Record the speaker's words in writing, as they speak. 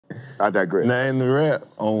I digress. Now, in the rap,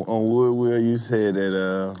 on Woodwill, you said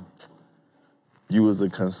that you was a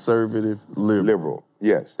conservative liberal. Liberal,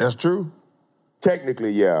 yes. That's true?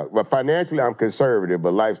 Technically, yeah. But financially, I'm conservative,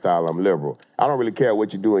 but lifestyle, I'm liberal. I don't really care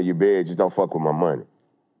what you do in your bed, just don't fuck with my money.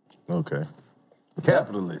 Okay.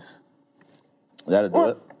 Capitalist. That'll do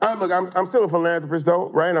it. Look, I'm still a philanthropist, though,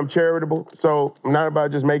 right? I'm charitable, so I'm not about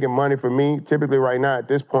just making money for me. Typically, right now, at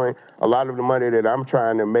this point, a lot of the money that I'm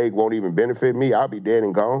trying to make won't even benefit me. I'll be dead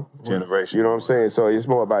and gone. Generation. You know what I'm saying? So it's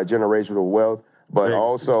more about generational wealth, but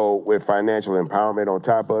also with financial empowerment on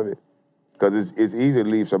top of it. Because it's easy to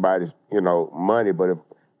leave somebody's, money, but if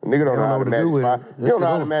a nigga don't know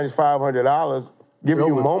how to manage $500, giving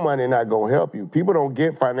you more money not gonna help you. People don't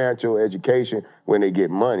get financial education when they get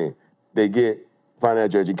money. They get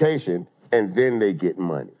financial education and then they get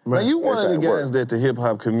money. Now, you one of the guys that the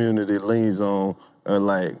hip-hop community leans on,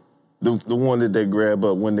 like, the one that they grab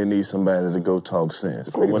up when they need somebody to go talk sense.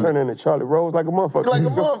 This nigga turn into Charlie Rose like a motherfucker. Like a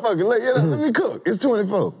motherfucker. Let me cook. It's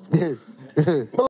 24.